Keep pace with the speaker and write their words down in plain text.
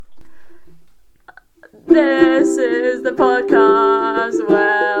This is the podcast.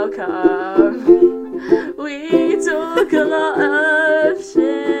 Welcome. We talk a lot of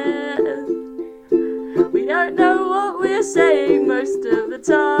shit. We don't know what we're saying most of the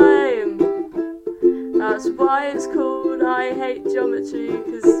time. That's why it's called I Hate Geometry,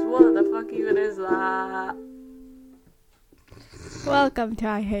 because what the fuck even is that? Welcome to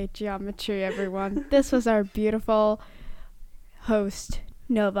I Hate Geometry, everyone. This was our beautiful host,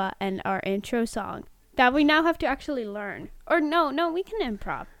 Nova, and our intro song that we now have to actually learn. Or no, we can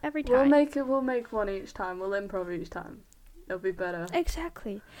improv every time. We'll make one each time. We'll improv each time. It'll be better.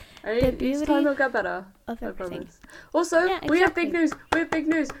 Exactly. And each time it'll get better. Of everything. I promise. Also, Yeah, we have big news.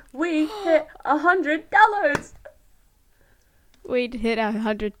 We hit 100 downloads. We hit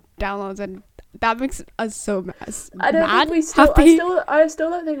 100 downloads, and that makes us so mad. I don't think we still. I still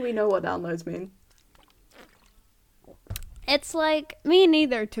don't think we know what downloads mean. It's like me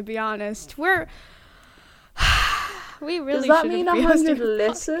neither, to be honest. We really Does that shouldn't mean be 100 hosting a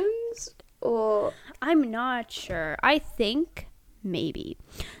listens or? I'm not sure. I think maybe.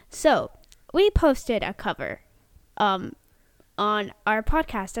 So we posted a cover on our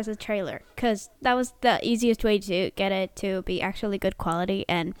podcast as a trailer, because that was the easiest way to get it to be actually good quality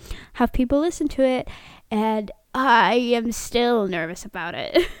and have people listen to it, and I am still nervous about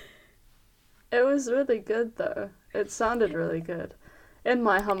it. It was really good though. It sounded really good. In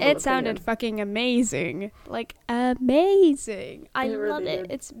my humble opinion. It sounded fucking amazing. Like, amazing. I love really it.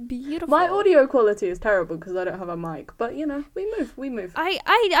 did. It's beautiful. My audio quality is terrible because I don't have a mic, but you know, we move. I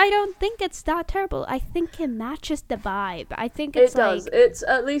don't think it's that terrible. I think it matches the vibe. I think it's it does. It's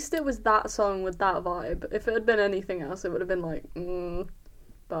at least it was that song with that vibe. If it had been anything else, it would have been like,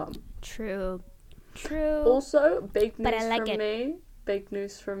 but True. Also, big news But I like from it. me. Big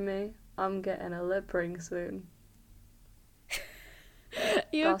news from me. I'm getting a lip ring soon.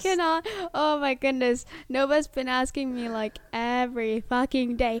 You cannot. Oh my goodness. Nova's been asking me like every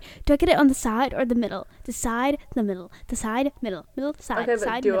fucking day. Do I get it on the side or the middle? The side, the middle. The side, middle. Middle, side. Okay, but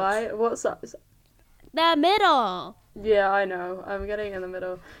side, do middle. I? What's that? The middle. Yeah, I know. I'm getting it in the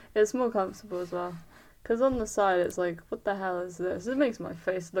middle. It's more comfortable as well. Because on the side, it's like, what the hell is this? It makes my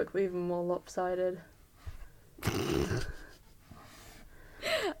face look even more lopsided.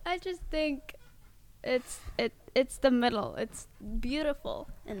 I just think it's the middle. It's beautiful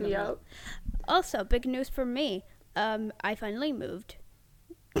in the middle. Also, big news for me. I finally moved.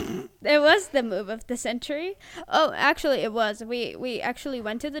 It was the move of the century. Oh, actually, it was. We actually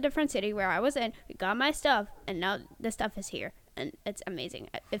went to the different city where I was in. We got my stuff, and now the stuff is here, and it's amazing.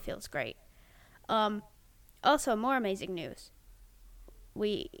 It feels great. Also, more amazing news.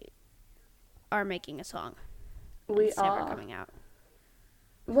 We are making a song. It's never coming out.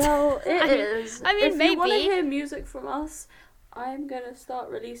 Well, it is. I mean, if maybe. you want to hear music from us, I'm going to start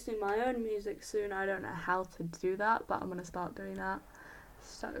releasing my own music soon. I don't know how to do that, but I'm going to start doing that.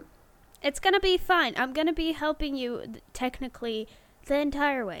 So it's going to be fine. I'm going to be helping you technically the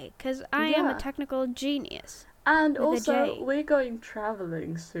entire way, because I am a technical genius. And also, we're going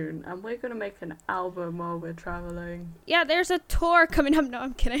traveling soon, and we're going to make an album while we're traveling. Yeah, there's a tour coming up. No,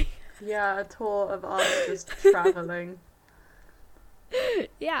 I'm kidding. Yeah, a tour of us just traveling.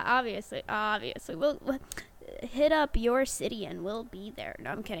 Yeah, obviously. We'll hit up your city and we'll be there.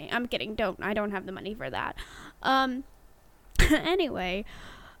 No, I'm kidding. I don't have the money for that. Anyway,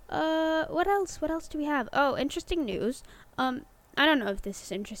 what else do we have? Oh, interesting news. I don't know if this is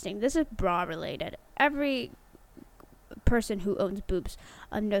interesting. This is bra related. Every person who owns boobs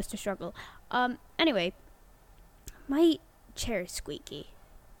knows the struggle. Anyway, my chair is squeaky.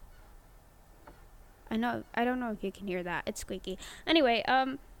 I don't know if you can hear that. It's squeaky. Anyway,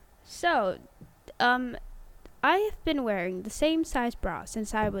 I have been wearing the same size bra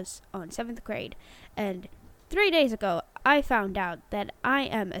since I was on 7th grade. And 3 days ago, I found out that I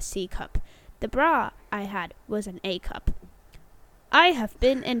am a C cup. The bra I had was an A cup. I have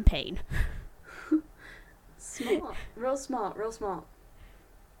been in pain. Smart. Real smart.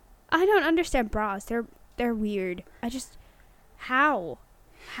 I don't understand bras. They're weird. How?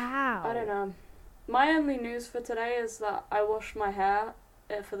 I don't know. My only news for today is that I washed my hair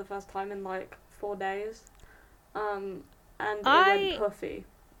for the first time in like 4 days. And it went puffy.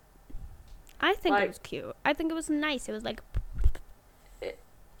 I think it was cute. I think it was nice. It was like,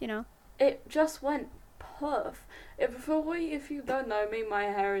 you know. It just went puff. If you don't know me, my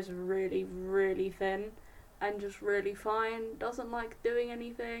hair is really, really thin and just really fine. Doesn't like doing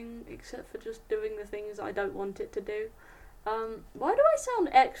anything except for just doing the things I don't want it to do. Why do I sound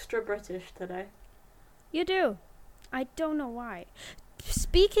extra British today? You do. I don't know why.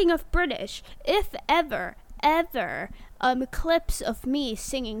 Speaking of British, if ever ever clips of me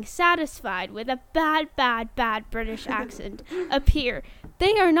singing Satisfied with a bad British accent appear,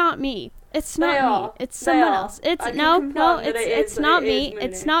 they are not me. It's not me. It's someone else. It's it's not me.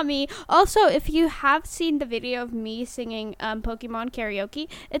 It's not me. Also, if you have seen the video of me singing Pokemon karaoke,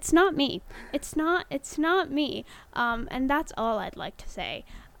 it's not me. It's not me. And that's all I'd like to say.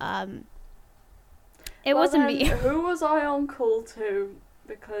 It wasn't me. Who was I on call to?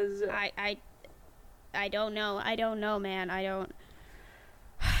 Because I don't know. I don't know, man. I don't.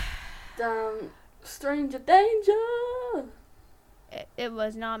 Damn, stranger danger. It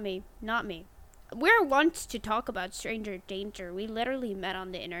was not me. Not me. We're once to talk about stranger danger. We literally met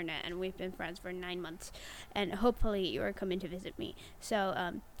on the internet, and we've been friends for 9 months. And hopefully, you are coming to visit me. So,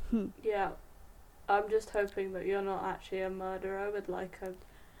 Yeah, I'm just hoping that you're not actually a murderer with like a.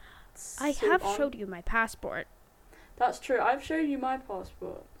 I have showed you my passport. That's true. I've shown you my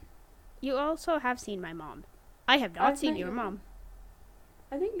passport. You also have seen my mom. I have not seen your mom.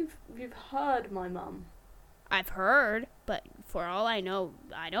 I think you've heard my mum. I've heard, but for all I know,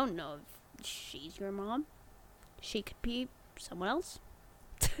 I don't know if she's your mom. She could be someone else.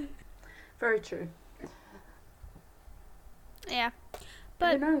 Very true. Yeah.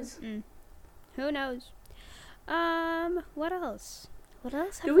 But who knows? Who knows? What else? What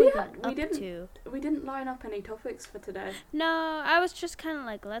else have we been up to? We didn't line up any topics for today. No, I was just kind of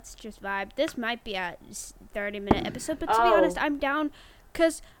like, let's just vibe. This might be a 30-minute episode, but to be honest, I'm down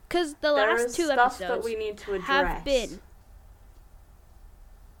because the last two episodes that we need to address. Have been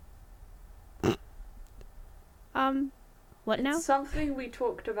what now? It's something we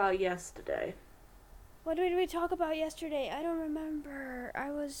talked about yesterday. What did we talk about yesterday? I don't remember. I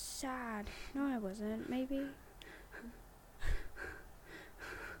was sad. No, I wasn't. Maybe.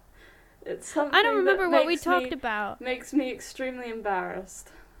 It's something I don't remember what we talked about. Makes me extremely embarrassed.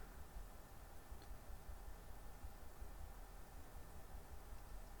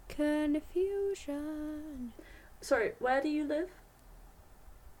 Confusion. Sorry, where do you live?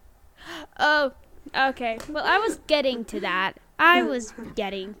 Oh, okay. Well, I was getting to that.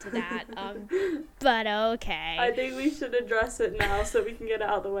 But okay. I think we should address it now so we can get it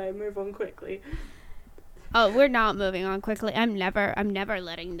out of the way and move on quickly. Oh, we're not moving on quickly. I'm never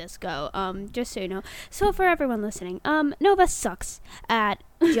letting this go. Just so you know. So for everyone listening, Nova sucks at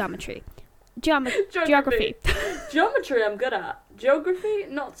geometry. Geography. Geometry I'm good at. Geography,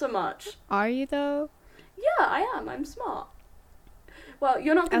 not so much. Are you though? Yeah, I am. I'm smart. Well,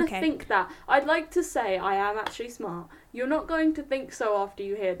 you're not going to think that. I'd like to say I am actually smart. You're not going to think so after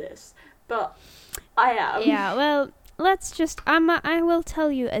you hear this, but I am. Yeah, well, let's just, I will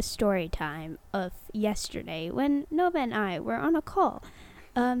tell you a story time of yesterday when Nova and I were on a call.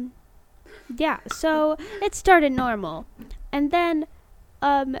 Yeah, so it started normal. And then,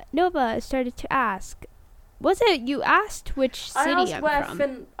 Nova started to ask, was it you asked which city I'm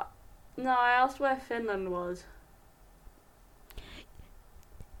from? No, I asked where Finland was.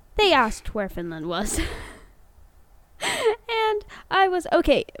 They asked where Finland was. And I was,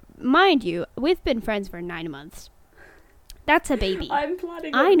 okay, mind you, we've been friends for 9 months. That's a baby. I'm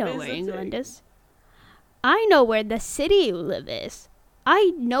planning on I know visiting. where England is. I know where the city you live is.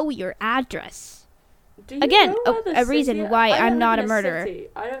 I know your address. Do you Again, know where the a reason city? why I I'm not a live in murderer. City.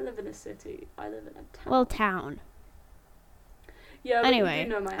 I don't live in a city. I live in a town. Well, town. Yeah, but anyway, you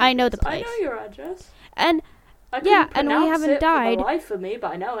do know my address. I know the place. I know your address. And I yeah, and we haven't died. For the life of me,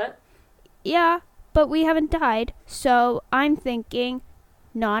 but I know it. Yeah, but we haven't died, so I'm thinking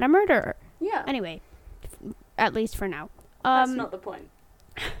not a murderer. Yeah. Anyway, at least for now. That's not the point.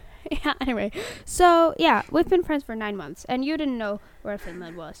 Yeah, anyway. So, yeah, we've been friends for 9 months, and you didn't know where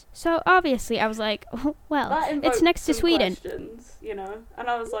Finland was. So, obviously, I was like, oh, well, it's next to Sweden. Questions, you know? And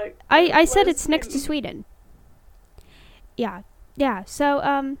I was like... I said it's next to Sweden. Yeah,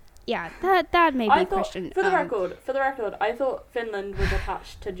 so, yeah, that made me question. For the record, I thought Finland was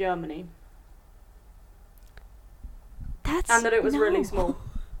attached to Germany. And that it was really small.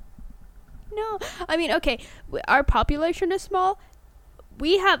 No, I mean, okay, our population is small.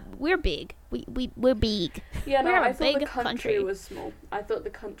 We're big. We're big. Yeah, no, I thought the country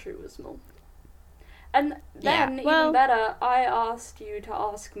country was small. And then, even better, I asked you to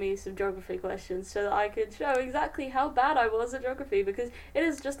ask me some geography questions so that I could show exactly how bad I was at geography, because it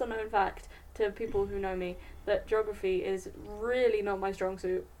is just a known fact to people who know me that geography is really not my strong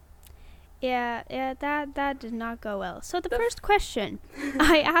suit. Yeah, that did not go well. So the first question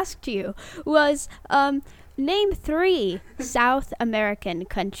I asked you was, name 3 South American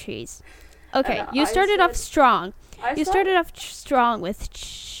countries. Okay, you started off strong. You started off strong with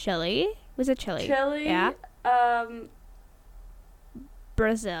Chile. Was it Chile? Chile. Yeah.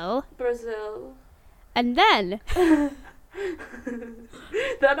 Brazil. And then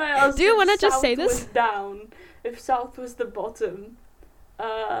Then I asked do you want to just say this? Was down, if south was the bottom.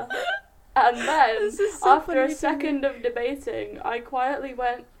 And then, so after a second of debating, I quietly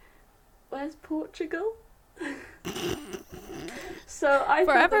went, "Where's Portugal?" So I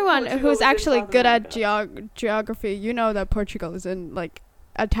for thought that everyone Portugal who's was in actually South good at America. geography, you know that Portugal is in like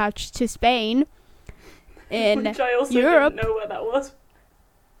attached to Spain in Which I also Europe. didn't know where that was.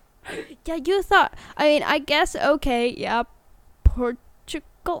 Yeah, you thought. I mean, I guess okay. Yeah,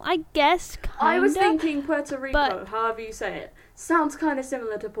 Portugal. I guess. Kinda, I was thinking Puerto Rico, but- however you say it. Sounds kind of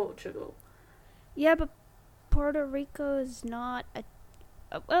similar to Portugal. Yeah, but Puerto Rico is not a.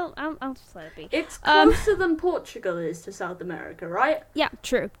 Well, I'll just let it be. It's closer than Portugal is to South America, right? Yeah,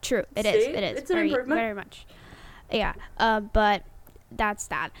 true. It is. See? It is. It's an very, improvement. very much. Yeah. But that's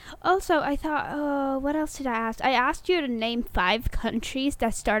that. Also, I thought. What else did I ask? I asked you to name 5 countries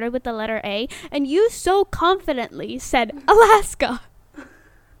that started with the letter A, and you so confidently said Alaska.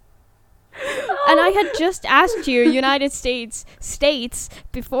 And I had just asked you United States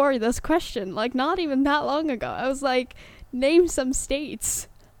before this question, like not even that long ago. I was like, name some states.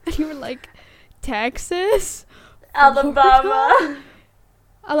 And you were like, Texas, Alabama.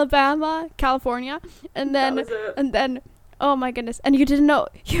 Alabama, California. And That then, was it. and then, oh my goodness. And you didn't know.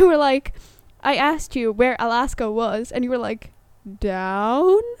 You were like, I asked you where Alaska was, and you were like,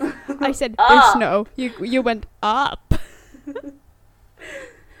 down? I said, there's Up. snow. You went up.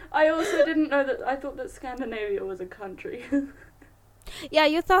 I also didn't know that. I thought that Scandinavia was a country. Yeah,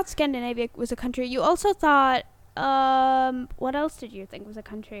 you thought Scandinavia was a country. You also thought, what else did you think was a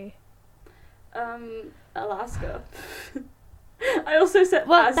country? Alaska. I also said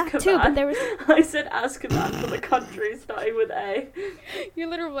Well, Azkaban. that too, but there was... I said Azkaban for the country starting with A. You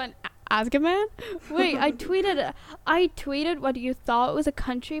literally went, Azkaban? Wait, I tweeted what you thought was a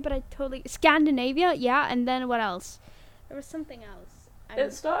country, but I totally... Scandinavia? Yeah, and then what else? There was something else.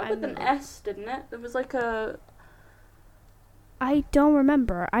 It started with an S, didn't it? There was like a... I don't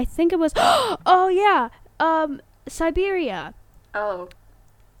remember. I think it was... Oh, yeah. Siberia. Oh.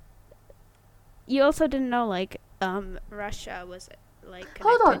 You also didn't know, like, Russia was, like,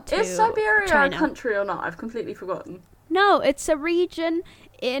 Hold on, connected is to Siberia China. a country or not? I've completely forgotten. No, it's a region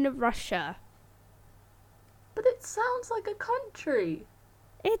in Russia. But it sounds like a country.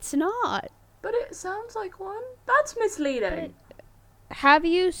 It's not. But it sounds like one? That's misleading. Have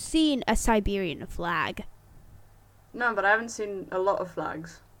you seen a Siberian flag? No, but I haven't seen a lot of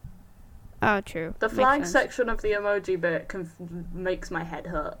flags. Oh, true. The Makes flag sense. section of the emoji bit makes my head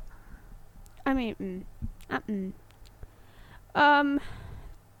hurt. I mean,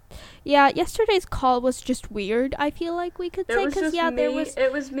 yeah, yesterday's call was just weird. I feel like we could say, because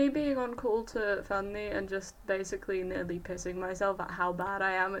It was me being on call to Fanny and just basically nearly pissing myself at how bad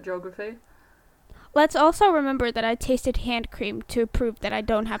I am at geography. Let's also remember that I tasted hand cream to prove that I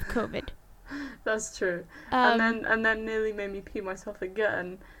don't have COVID. That's true. And then nearly made me pee myself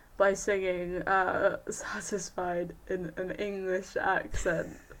again by singing Satisfied in an English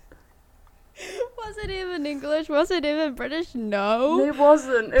accent. Was it even English? Was it even British? No. It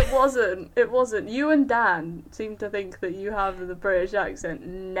wasn't. You and Dan seem to think that you have the British accent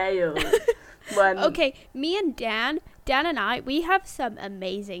nailed. When Okay, me and Dan and I, we have some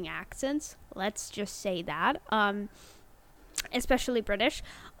amazing accents. Let's just say that. Especially British.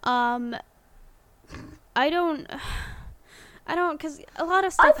 I don't, because a lot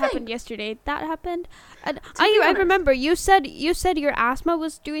of stuff happened yesterday. That happened, and I remember you said your asthma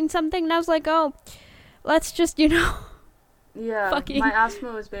was doing something, and I was like, oh, let's just Yeah, my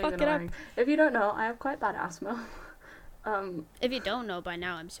asthma was being fuck it up. annoying. If you don't know, I have quite bad asthma. If you don't know by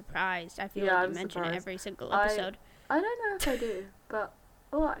now, I'm surprised. I feel Yeah, like you I'm mention it surprised. every single episode. I don't know if I do, but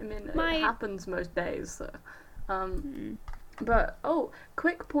I mean, it happens most days. So, But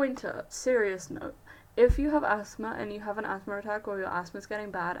quick pointer, serious note. If you have asthma and you have an asthma attack or your asthma's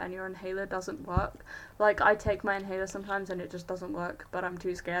getting bad and your inhaler doesn't work, like I take my inhaler sometimes and it just doesn't work, but I'm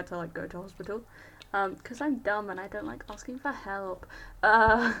too scared to like go to hospital, because I'm dumb and I don't like asking for help.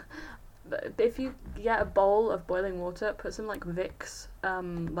 If you get a bowl of boiling water, put some like Vicks,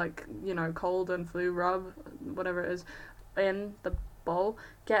 like cold and flu rub, whatever it is, in the bowl.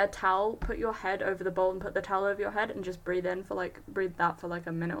 Get a towel, put your head over the bowl and put the towel over your head and just breathe that for like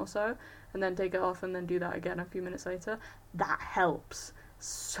a minute or so, and then take it off and then do that again a few minutes later. That helps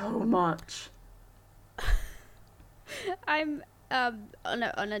so much. I'm on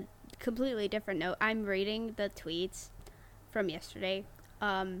a completely different note. I'm reading the tweets from yesterday.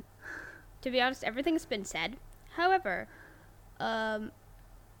 To be honest, everything's been said. However,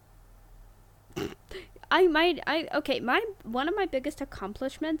 one of my biggest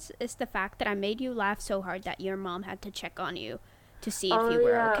accomplishments is the fact that I made you laugh so hard that your mom had to check on you to see if you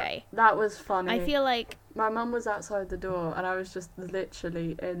were okay. That was funny. I feel like my mum was outside the door and I was just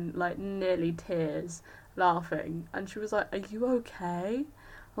literally in like nearly tears laughing, and she was like, "Are you okay?"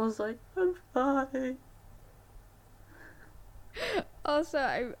 I was like, "I'm fine."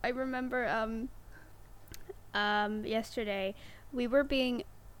 Also, I remember yesterday we were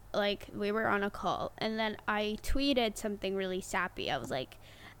on a call, and then I tweeted something really sappy. I was like,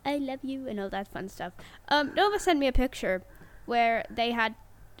 "I love you," and all that fun stuff. Nova sent me a picture where they had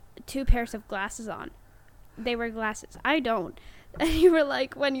 2 pairs of glasses on. They were glasses. I don't. And you were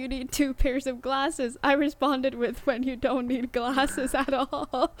like, "When you need 2 pairs of glasses." I responded with, "When you don't need glasses at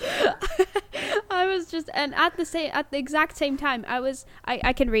all." I was just, and at the exact same time,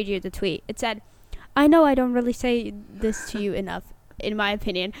 I can read you the tweet. It said, "I know I don't really say this to you enough, in my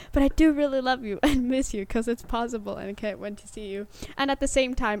opinion, but I do really love you and miss you because it's possible and I can't wait to see you." And at the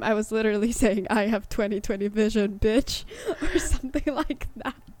same time, I was literally saying, "I have 20/20 vision, bitch," or something like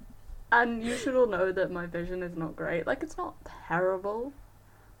that. And you should all know that my vision is not great. Like, it's not terrible,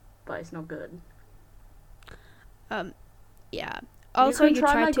 but it's not good. Yeah. Also, you can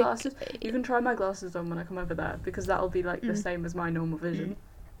try my glasses. You can try my glasses on when I come over there, because that'll be like the same as my normal vision.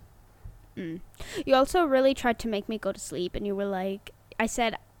 You also really tried to make me go to sleep, and you were like, I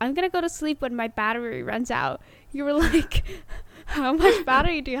said, "I'm gonna go to sleep when my battery runs out." You were like, "How much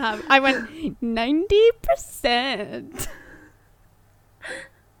battery do you have?" I went, 90%.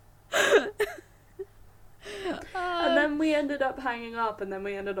 And then we ended up hanging up, and then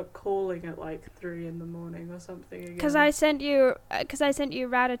we ended up calling at like 3 a.m. or something again. Because I sent you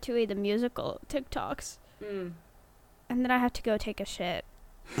Ratatouille the musical TikToks, and then I had to go take a shit.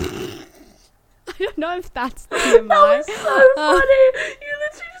 I don't know if that's TMI. That was so funny. You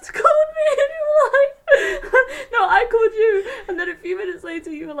literally just called me and you were like, no, I called you, and then a few minutes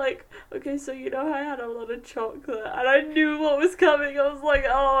later you were like, "Okay, so you know I had a lot of chocolate," and I knew what was coming. I was like,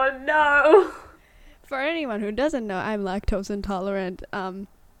 "Oh no." For anyone who doesn't know, I'm lactose intolerant.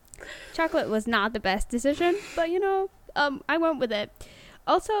 Chocolate was not the best decision, but I went with it.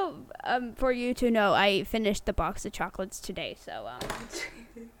 Also, for you to know, I finished the box of chocolates today, so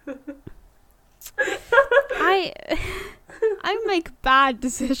I make bad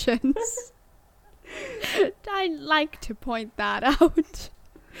decisions. I like to point that out.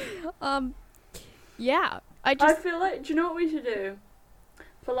 Yeah, I feel like, do you know what we should do?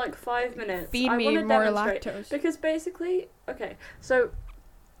 For like 5 minutes, feed me more lactose. Because basically, okay, so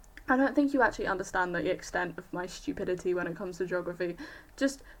I don't think you actually understand the extent of my stupidity when it comes to geography.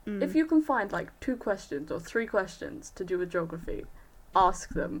 Just, if you can find like 2 questions or 3 questions to do with geography, ask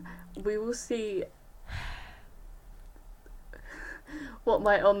them. We will see what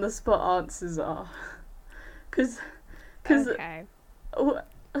my on-the-spot answers are. Cause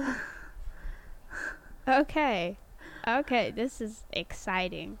okay. Okay, this is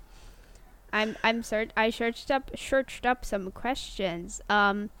exciting. I searched up some questions.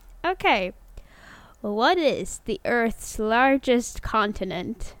 Okay. What is the Earth's largest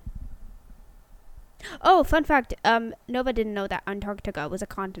continent? Oh, fun fact. Nova didn't know that Antarctica was a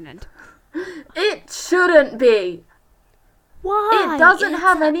continent. It shouldn't be. Why? It doesn't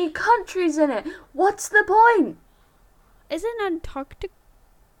have any countries in it. What's the point? Isn't Antarctica?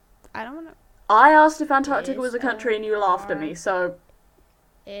 I don't know. I asked if Antarctica was a country and you laughed at me, so...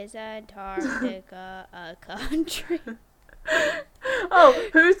 Is Antarctica a country? Oh,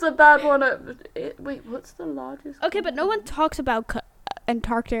 who's the bad one at... Wait, what's the largest... Okay, but no one talks about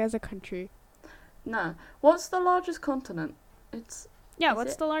Antarctica as a country. No. What's the largest continent? What's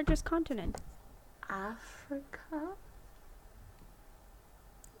the largest continent? Africa?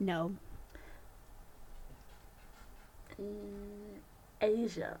 No.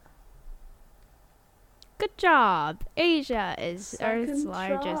 Asia. Good job. Asia is Earth's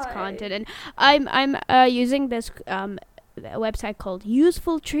largest continent. I'm using this website called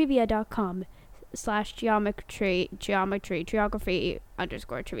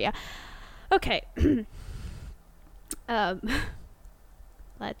usefultrivia.com/geography_trivia. Okay.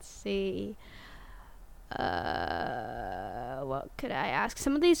 Let's see. What could I ask?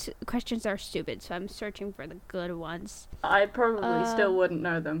 Some of these questions are stupid, so I'm searching for the good ones. I probably still wouldn't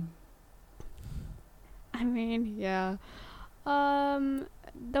know them. I mean, yeah. No,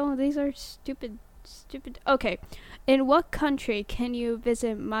 these are stupid. Okay. In what country can you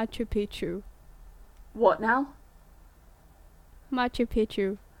visit Machu Picchu? What now? Machu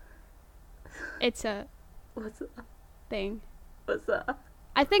Picchu. It's a What's that? thing. What's that?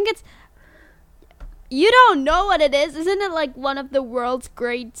 I think You don't know what it is? Isn't it like one of the world's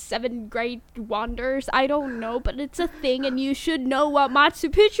seven great wonders? I don't know, but it's a thing, and you should know what Machu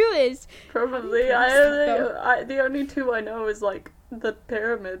Picchu is. Probably. The only two I know is like the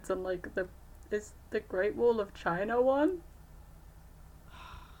pyramids and like is the Great Wall of China one.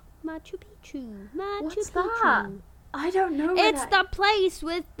 Machu Picchu. Machu What's Picchu. that? I don't know. It's the place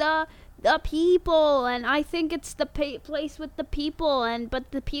with the people, and I think it's the place with the people,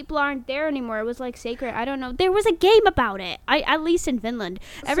 but the people aren't there anymore. It was like sacred. I don't know. There was a game about it. At least in Finland,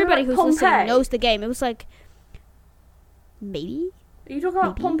 everybody who's listening knows the game. It was like maybe. Are you talking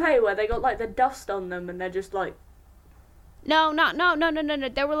about Pompeii, where they got like the dust on them, and they're just like? No.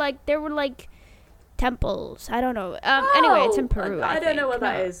 There were like temples. I don't know. Anyway, it's in Peru. I don't know what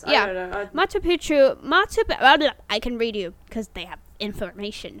that is. Yeah, I don't know. Machu Picchu. I can read you because they have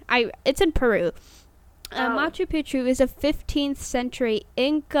information. It's in Peru. Machu Picchu is a 15th century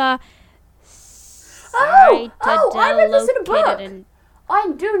Inca I read this in a book.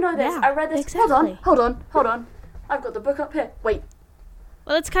 I do know this. Yeah, I read this. exactly. Hold on. I've got the book up here. Wait.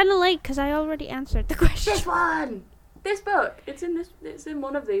 Well, it's kind of late because I already answered the question. This one. This book. It's in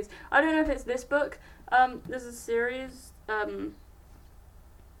one of these. I don't know if it's this book. There's a series.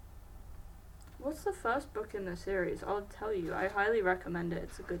 What's the first book in the series? I'll tell you. I highly recommend it.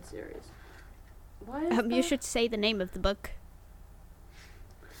 It's a good series. Why is You should say the name of the book.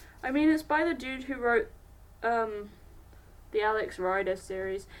 I mean, it's by the dude who wrote the Alex Rider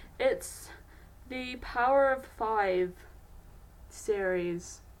series. It's the Power of Five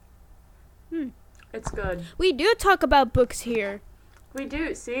series. It's good. We do talk about books here. We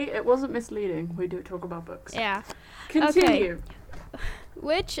do. See, it wasn't misleading. We do talk about books. Yeah. Continue. Okay.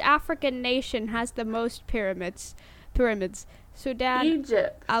 Which African nation has the most pyramids? Sudan,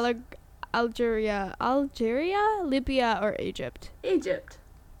 Egypt. Algeria, Libya, or Egypt? Egypt.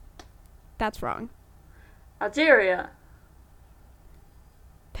 That's wrong. Algeria.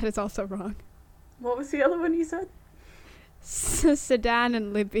 That is also wrong. What was the other one you said? Sudan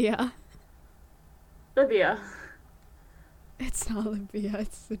and Libya. Libya. It's not Libya,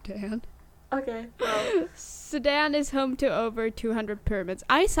 it's Sudan. Okay. Well. Sudan is home to over 200 pyramids.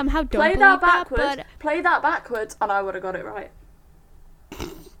 I somehow don't Play believe that backwards. but Play that backwards, and I would have got it right.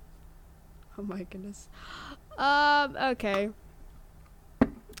 oh my goodness. Okay.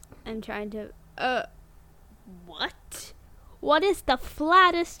 I'm trying to. What? What is the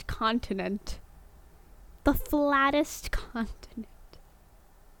flattest continent? The flattest continent.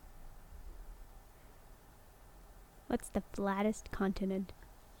 What's the flattest continent?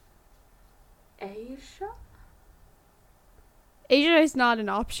 Asia? Asia is not an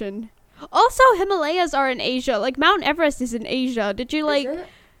option. Also, Himalayas are in Asia. Like, Mount Everest is in Asia. Did you, like... Is it?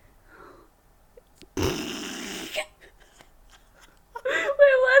 Wait,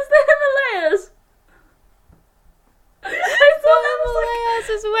 where's the Himalayas? I thought Himalayas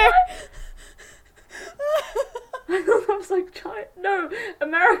is where... I thought that was like China. No,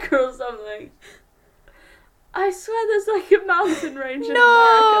 America or something. I swear there's like a mountain range in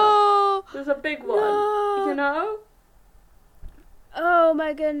America. There's a big one. No. You know? Oh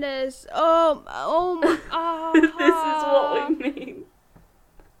my goodness. Oh my. This is what we mean.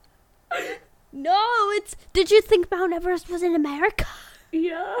 No, it's. Did you think Mount Everest was in America?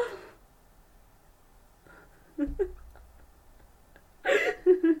 Yeah. The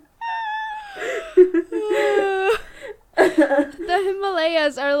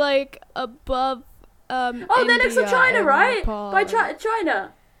Himalayas are like above. Then India next to China, and right? Nepal. By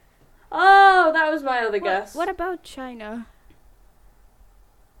China. Oh, that was my other guess. What about China?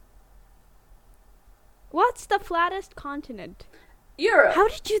 What's the flattest continent? Europe. How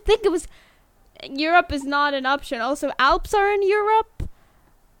did you think it was? Europe is not an option. Also, Alps are in Europe.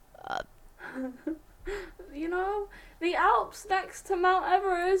 You know, the Alps next to Mount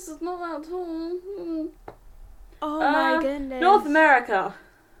Everest is not that tall. Oh my goodness. North America.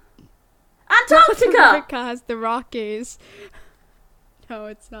 Antarctica! North America has the Rockies. No,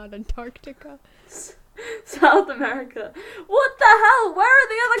 it's not Antarctica. South America. What the hell? Where are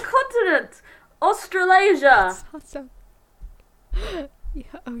the other continents? Australasia. It's not so.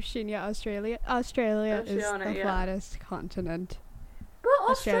 Yeah, Oceania, Australia. Australia is Oceania, the yeah. flattest continent. But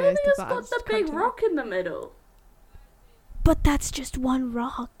Australia's Australia's the got flattest the big continent. rock in the middle. But that's just one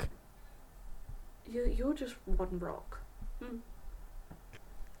rock. You're just one rock.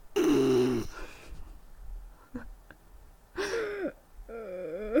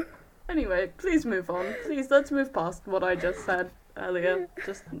 Anyway, please move on. Please, let's move past what I just said earlier.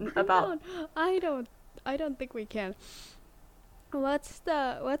 Just about. I don't think we can. What's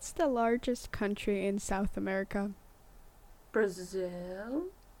the largest country in South America? Brazil.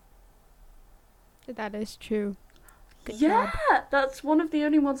 That is true. Good yeah, job. that's one of the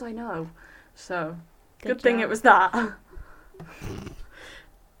only ones I know. So, good thing job. it was that.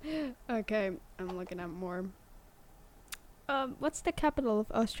 Okay, I'm looking at more. What's the capital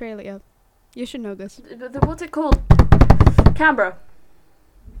of Australia? You should know this. What's it called? Canberra.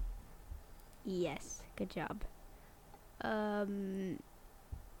 Yes, good job.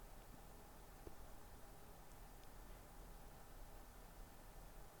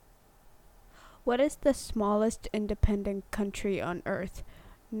 What is the smallest independent country on Earth?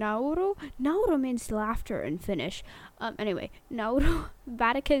 Nauru? Nauru means laughter in Finnish. Anyway, Nauru,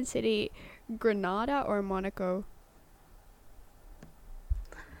 Vatican City, Grenada, or Monaco?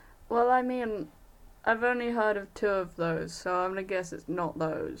 Well, I mean, I've only heard of 2 of those, so I'm gonna guess it's not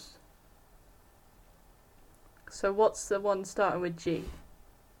those. So what's the one starting with G?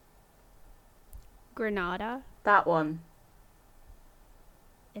 Grenada? That one.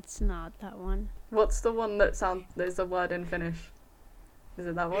 It's not that one. What's the one that there's a word in Finnish? Is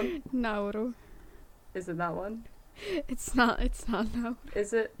it that one? Nauru. Is it that one? It's not Nauru.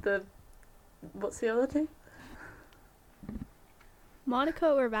 Is it what's the other two?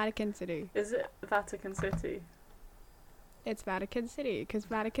 Monaco or Vatican City? Is it Vatican City? It's Vatican City, because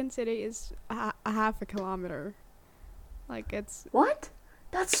Vatican City is a half a kilometer. Like, it's... What?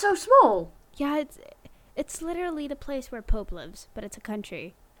 That's so small! Yeah, it's literally the place where Pope lives, but it's a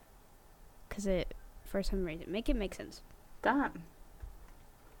country. Because for some reason, make sense. Damn.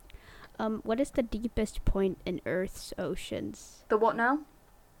 What is the deepest point in Earth's oceans? The what now?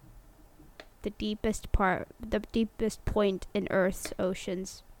 The deepest point in Earth's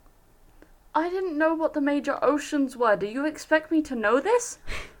oceans. I didn't know what the major oceans were. Do you expect me to know this?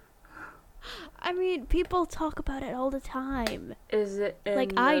 I mean, people talk about it all the time. Is it in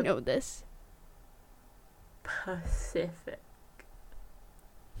like, I know this. Pacific?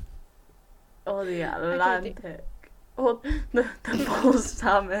 Or the Atlantic? Or the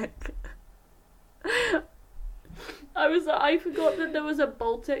balsamic? I forgot that there was a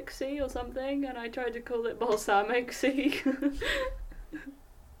Baltic Sea or something, and I tried to call it Balsamic Sea.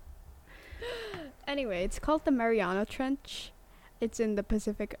 Anyway, it's called the Mariana Trench. It's in the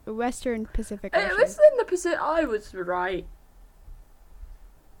Western Pacific Ocean. It was in the Pacific. I was right.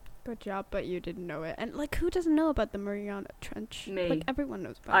 Good job, but you didn't know it. And, like, who doesn't know about the Mariana Trench? Me. Like, everyone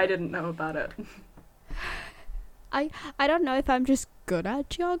knows about it. I didn't know about it. I don't know if I'm just good at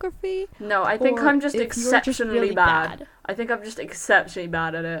geography. No, I think I'm just exceptionally really bad. I think I'm just exceptionally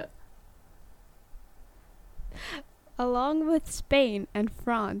bad at it. Along with Spain and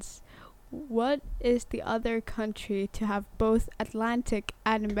France, what is the other country to have both Atlantic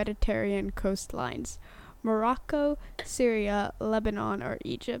and Mediterranean coastlines? Morocco, Syria, Lebanon, or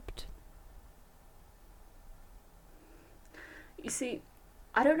Egypt? You see,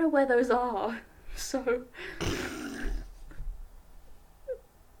 I don't know where those are, so...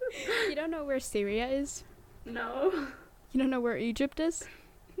 You don't know where Syria is? No. You don't know where Egypt is?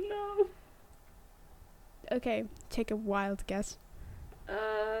 No. Okay, take a wild guess.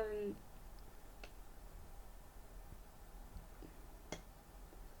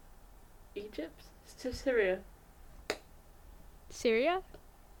 Egypt? To Syria. Syria?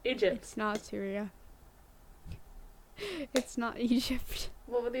 Egypt. It's not Syria. It's not Egypt.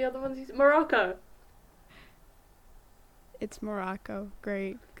 What were the other ones? Morocco. It's Morocco.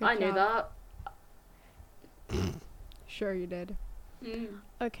 Great. Good I job. knew that. Sure you did. Mm.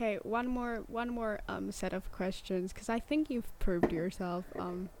 Okay, one more set of questions, because I think you've proved yourself.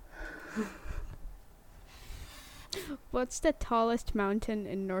 What's the tallest mountain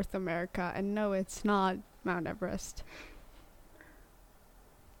in North America? And no, it's not Mount Everest.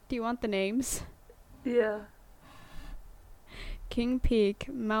 Do you want the names? Yeah. King Peak,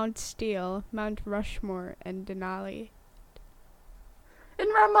 Mount Steele, Mount Rushmore, and Denali.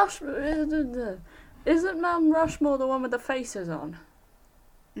 In Mount Rushmore, isn't Mount Rushmore the one with the faces on?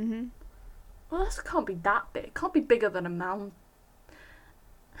 Mm-hmm. Well, this can't be that big. It can't be bigger than a mountain.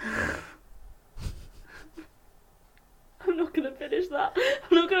 I'm not gonna finish that.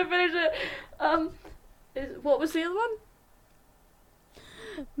 I'm not gonna finish it. What was the other one?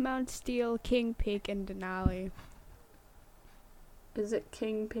 Mount Steele, King Peak, and Denali. Is it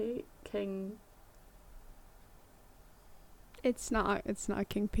King Peak? King... It's not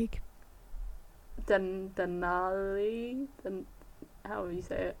King Peak. Denali? How do you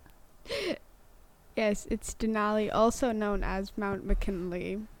say it? Yes, it's Denali, also known as Mount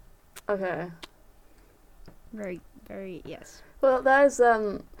McKinley. Okay. Very, very, yes. Well, there's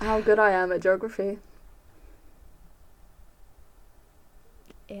how good I am at geography.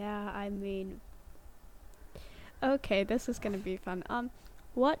 Yeah, I mean... Okay, this is gonna be fun.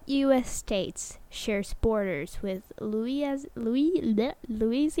 What U.S. states shares borders with Louisiana,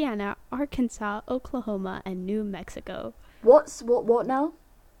 Arkansas, Oklahoma, and New Mexico? What now?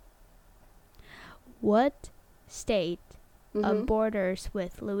 What state borders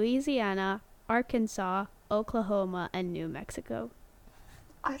with Louisiana, Arkansas, Oklahoma, and New Mexico?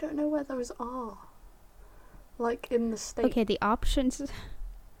 I don't know where those are. Like in the state. Okay, the options.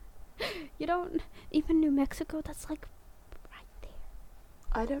 You don't even New Mexico. That's like right there.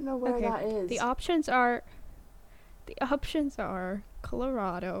 I don't know where that is. The options are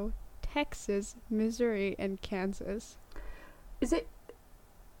Colorado, Texas, Missouri, and Kansas. Is it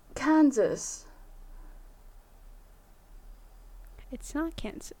Kansas? It's not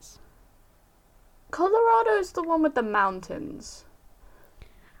Kansas. Colorado's the one with the mountains.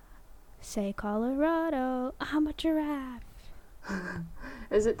 Say Colorado, I'm a giraffe.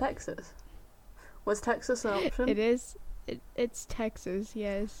 Is it Texas? Was Texas an option? It is. It's Texas,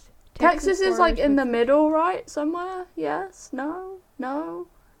 yes. Texas is like in the middle, right? Somewhere? Yes? No? No?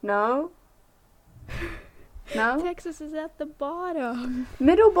 No? No? Texas is at the bottom.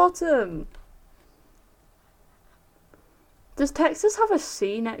 Middle bottom. Does Texas have a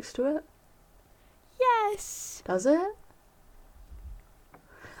C next to it? Yes. Does it?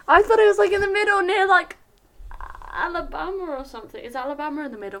 I thought it was like in the middle near like Alabama or something. Is Alabama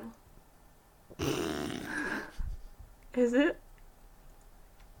in the middle? Is it?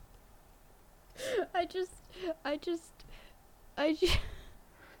 I just. No,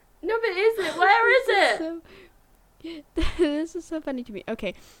 but is it? Where is it? This is so funny to me.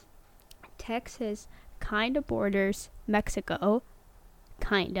 Okay. Texas kinda borders Mexico.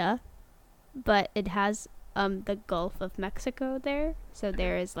 Kinda. But it has the Gulf of Mexico there. So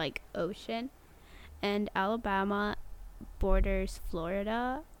there is like ocean. And Alabama borders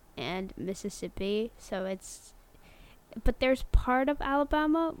Florida and Mississippi. So it's... But there's part of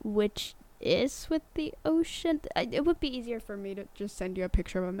Alabama which is with the ocean. It would be easier for me to just send you a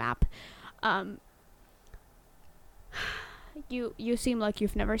picture of a map. You seem like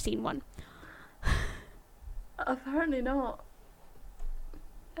you've never seen one. Apparently not.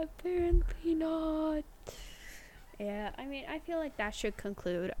 Apparently not. Yeah, I mean, I feel like that should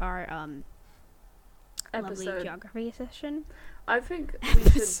conclude our lovely geography session. I think we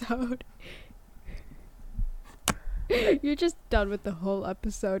episode. You're just done with the whole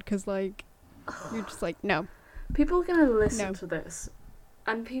episode because, like, you're just like, no. People are going to listen to this,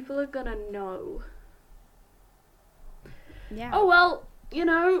 and people are going to know. Yeah. Oh, well, you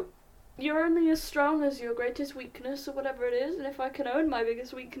know, you're only as strong as your greatest weakness or whatever it is, and if I can own my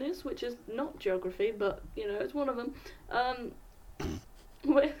biggest weakness, which is not geography, but, you know, it's one of them,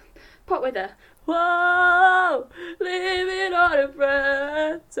 partway there. Whoa! Living on a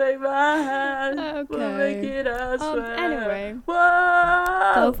breath, take my hand, okay. We'll make it elsewhere. Anyway,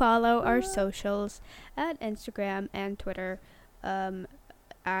 whoa! Go follow our socials at Instagram and Twitter, at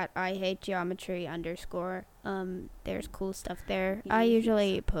IHateGeometry_. There's cool stuff there. Yes. I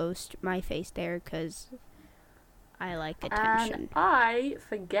usually post my face there because I like attention. And I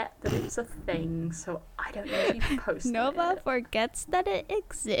forget that it's a thing, so I don't usually post Nova it. forgets that it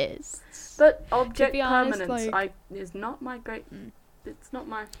exists. But object honest, permanence is not my great... It's not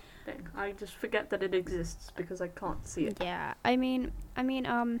my thing. I just forget that it exists because I can't see it. Yeah, I mean,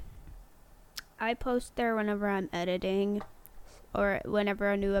 I post there whenever I'm editing or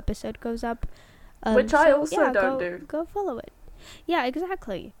whenever a new episode goes up. Which I also don't do. Go follow it. Yeah,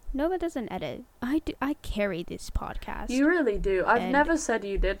 exactly. Nova doesn't edit. I do. I carry this podcast. You really do. I've never said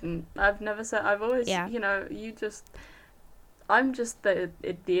you didn't. I've always, you know, I'm just the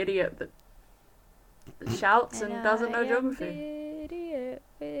idiot that shouts and doesn't know geography. Idiot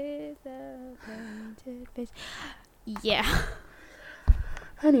with a painted face. Yeah.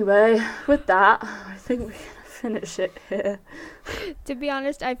 Anyway, with that, I think we can finish it here. To be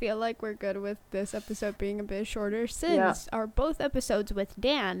honest, I feel like we're good with this episode being a bit shorter since our both episodes with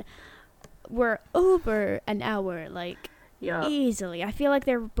Dan were over an hour, like easily. I feel like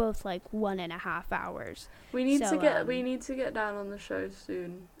they're both like 1.5 hours. We need to get Dan on the show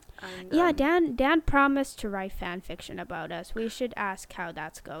soon. And, yeah, Dan promised to write fan fiction about us. We should ask how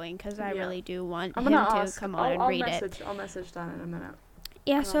that's going because I really do want him to come on and read it. I'll message Dan in a minute.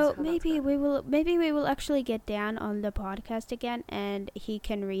 Yeah, so maybe we will actually get Dan on the podcast again, and he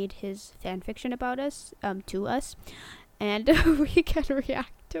can read his fan fiction about us, to us, and we can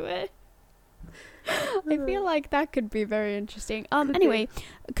react to it. I feel like that could be very interesting. Anyway,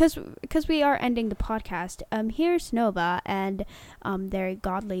 because we are ending the podcast, here's Nova and their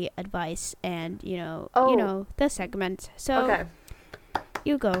godly advice, and you know the segment. So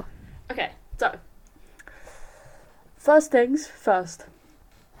you go. Okay, so first things first.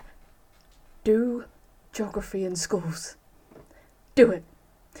 Do geography in schools. Do it.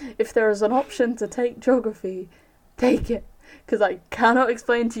 If there is an option to take geography, take it. Because I cannot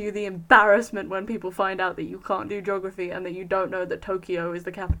explain to you the embarrassment when people find out that you can't do geography and that you don't know that Tokyo is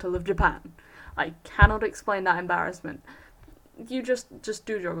the capital of Japan. I cannot explain that embarrassment. You just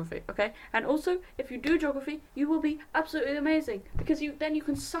do geography, okay? And also, if you do geography, you will be absolutely amazing. Because then you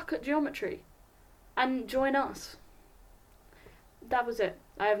can suck at geometry. And join us. That was it.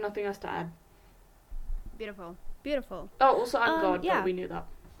 I have nothing else to add. Beautiful. Beautiful. Oh, also I'm God, yeah. but we knew that.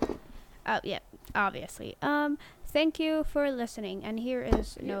 Oh, yeah, obviously. Thank you for listening. And here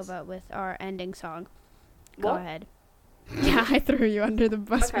is Nova with our ending song. Go ahead. Yeah, I threw you under the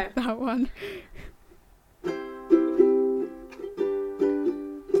bus Okay. with that one.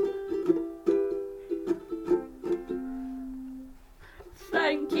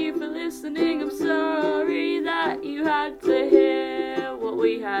 Thank you for listening. I'm sorry that you had to hear what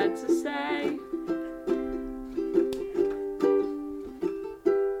we had to say.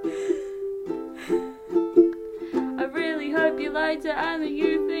 I really hope you liked it and that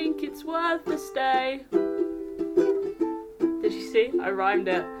you think it's worth the stay. Did you see? I rhymed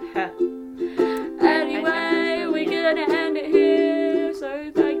it. Anyway, we're gonna end it here.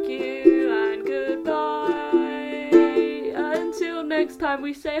 So thank you and goodbye. Until next time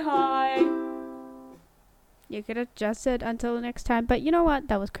we say hi. You could have just said until next time, but you know what?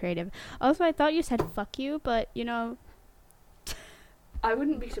 That was creative. Also, I thought you said fuck you, but you know. I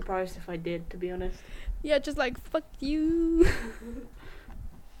wouldn't be surprised if I did, to be honest. Yeah, just like fuck you.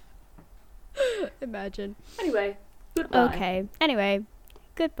 Imagine. Anyway, goodbye. Okay. Anyway,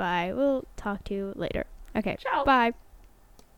 goodbye. We'll talk to you later. Okay. Ciao. Bye.